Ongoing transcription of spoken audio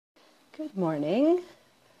Good morning.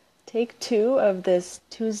 Take two of this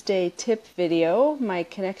Tuesday tip video. My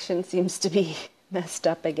connection seems to be messed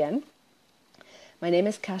up again. My name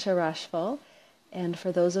is Kasha Rashfal, and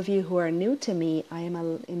for those of you who are new to me, I am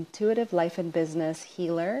an intuitive life and business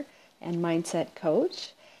healer and mindset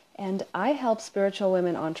coach, and I help spiritual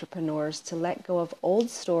women entrepreneurs to let go of old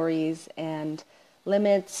stories and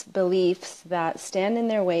limits, beliefs that stand in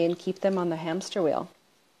their way and keep them on the hamster wheel.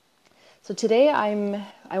 So today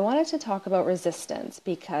I wanted to talk about resistance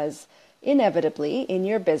because inevitably in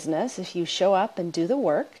your business, if you show up and do the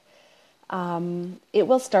work, it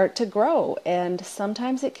will start to grow, and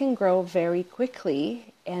sometimes it can grow very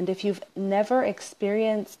quickly. And if you've never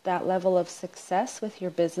experienced that level of success with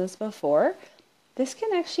your business before, this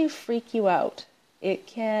can actually freak you out. It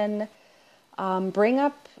can bring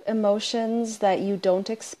up emotions that you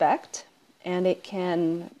don't expect, and it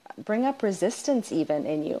can bring up resistance even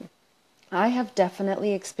in you. I have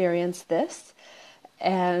definitely experienced this,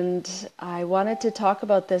 and I wanted to talk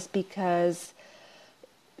about this because,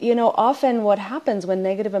 often what happens when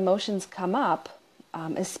negative emotions come up,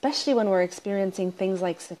 especially when we're experiencing things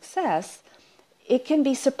like success, it can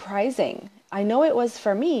be surprising. I know it was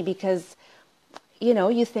for me because,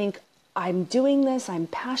 you think, I'm doing this, I'm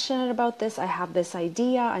passionate about this, I have this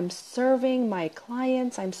idea, I'm serving my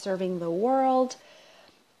clients, I'm serving the world.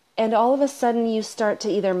 And all of a sudden you start to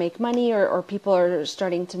either make money or people are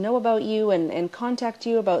starting to know about you and contact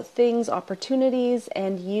you about things, opportunities,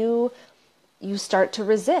 and you start to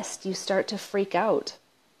resist, you start to freak out.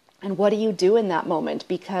 And what do you do in that moment?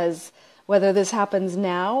 Because whether this happens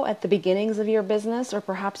now at the beginnings of your business or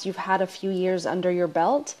perhaps you've had a few years under your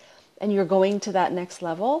belt and you're going to that next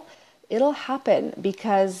level, it'll happen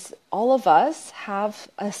because all of us have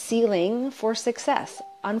a ceiling for success.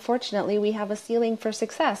 Unfortunately, we have a ceiling for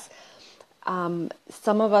success. Some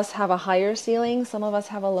of us have a higher ceiling, some of us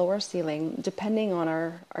have a lower ceiling, depending on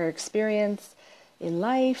our experience in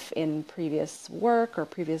life, in previous work or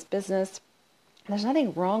previous business. There's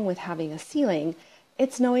nothing wrong with having a ceiling.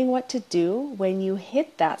 It's knowing what to do when you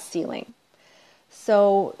hit that ceiling.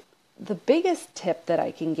 So the biggest tip that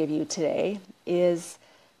I can give you today is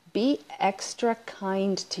be extra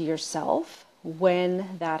kind to yourself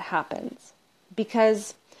when that happens.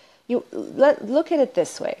 Because look at it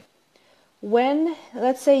this way. When,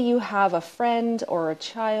 let's say you have a friend or a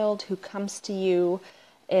child who comes to you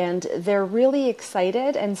and they're really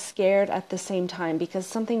excited and scared at the same time because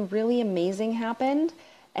something really amazing happened,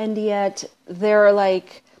 and yet they're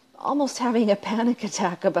like almost having a panic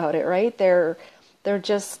attack about it, right? They're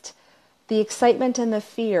just, the excitement and the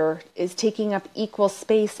fear is taking up equal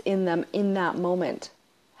space in them in that moment.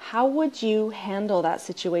 How would you handle that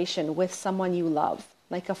situation with someone you love,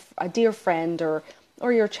 like a dear friend or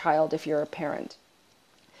your child if you're a parent?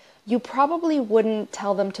 You probably wouldn't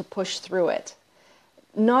tell them to push through it.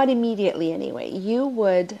 Not immediately anyway. You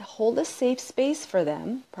would hold a safe space for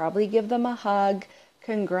them, probably give them a hug,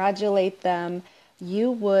 congratulate them. You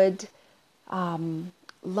would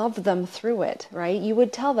love them through it, right? You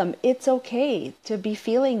would tell them it's okay to be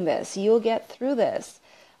feeling this. You'll get through this.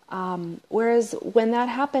 Whereas when that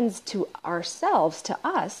happens to ourselves, to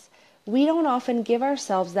us, we don't often give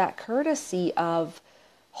ourselves that courtesy of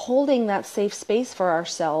holding that safe space for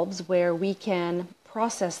ourselves where we can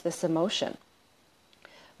process this emotion.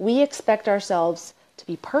 We expect ourselves to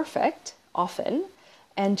be perfect often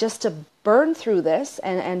and just to burn through this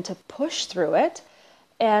and to push through it.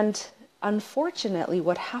 And unfortunately,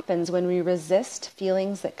 what happens when we resist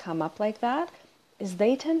feelings that come up like that is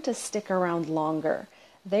they tend to stick around longer.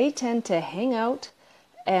 They tend to hang out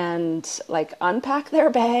and like unpack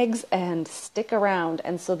their bags and stick around.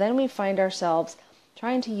 And so then we find ourselves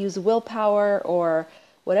trying to use willpower or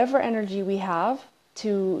whatever energy we have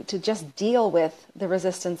to just deal with the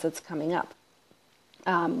resistance that's coming up.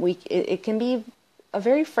 It can be a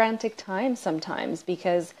very frantic time sometimes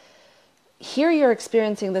because here you're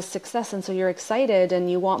experiencing this success and so you're excited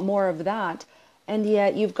and you want more of that. And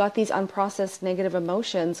yet you've got these unprocessed negative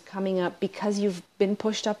emotions coming up because you've been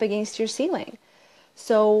pushed up against your ceiling.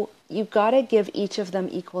 So you've got to give each of them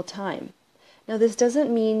equal time. Now, this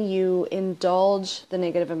doesn't mean you indulge the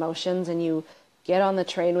negative emotions and you get on the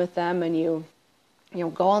train with them and you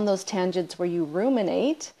go on those tangents where you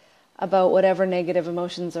ruminate about whatever negative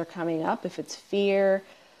emotions are coming up, if it's fear,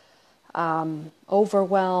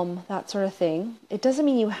 overwhelm, that sort of thing. It doesn't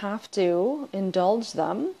mean you have to indulge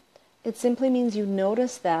them. It simply means you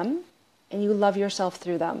notice them and you love yourself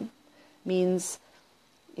through them. It means,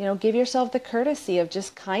 give yourself the courtesy of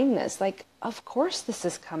just kindness. Like, of course this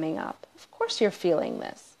is coming up. Of course you're feeling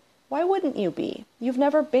this. Why wouldn't you be? You've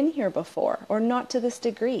never been here before, or not to this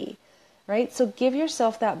degree, right? So give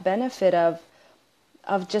yourself that benefit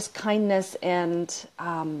of just kindness and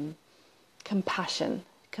compassion.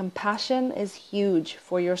 Compassion is huge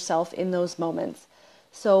for yourself in those moments.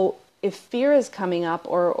 So if fear is coming up,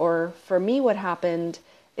 or for me, what happened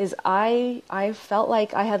is I felt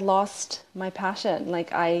like I had lost my passion.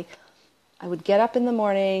 Like I would get up in the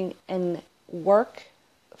morning and work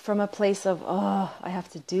from a place of, oh, I have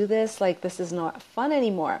to do this. Like this is not fun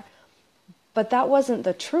anymore. But that wasn't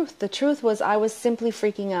the truth. The truth was I was simply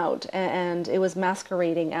freaking out, and it was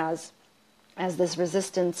masquerading as this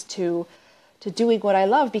resistance to doing what I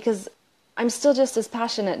love, because I'm still just as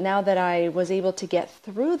passionate now that I was able to get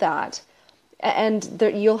through that. And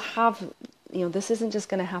you'll have, this isn't just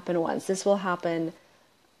going to happen once. This will happen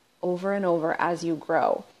over and over as you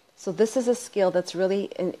grow. So this is a skill that's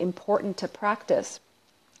really important to practice.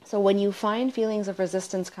 So when you find feelings of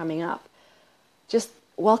resistance coming up, just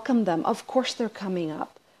welcome them. Of course they're coming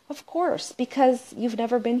up. Of course, because you've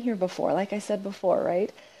never been here before, like I said before,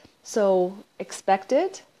 right? So expect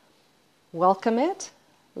it, welcome it,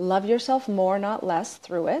 love yourself more, not less,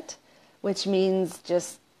 through it, which means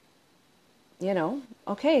just,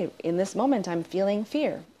 okay, in this moment I'm feeling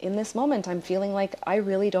fear. In this moment I'm feeling like I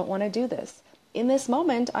really don't want to do this. In this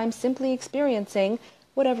moment I'm simply experiencing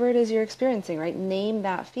whatever it is you're experiencing, right? Name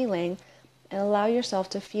that feeling and allow yourself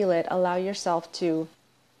to feel it. Allow yourself to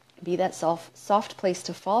be that soft place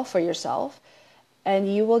to fall for yourself,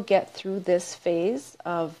 and you will get through this phase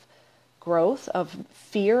of growth, of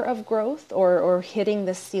fear of growth, or hitting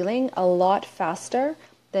the ceiling a lot faster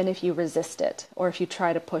than if you resist it or if you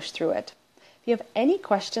try to push through it. If you have any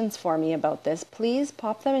questions for me about this, please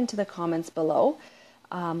pop them into the comments below.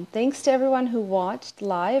 Thanks to everyone who watched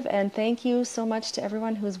live, and thank you so much to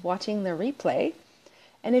everyone who's watching the replay.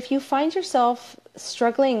 And if you find yourself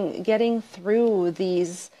struggling getting through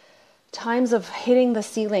these times of hitting the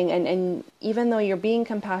ceiling, and even though you're being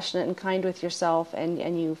compassionate and kind with yourself,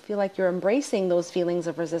 and you feel like you're embracing those feelings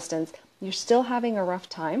of resistance, you're still having a rough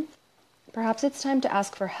time, perhaps it's time to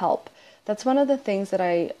ask for help. That's one of the things that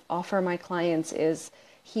I offer my clients, is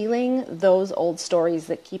healing those old stories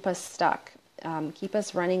that keep us stuck, keep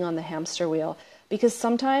us running on the hamster wheel, because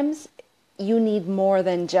sometimes you need more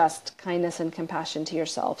than just kindness and compassion to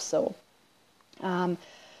yourself. So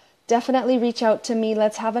definitely reach out to me.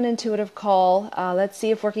 Let's have an intuitive call. Let's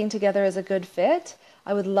see if working together is a good fit.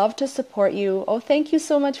 I would love to support you. Oh, thank you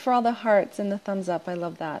so much for all the hearts and the thumbs up. I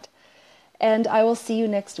love that. And I will see you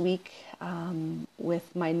next week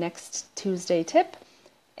with my next Tuesday tip.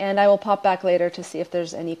 And I will pop back later to see if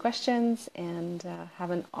there's any questions, and have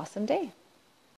an awesome day.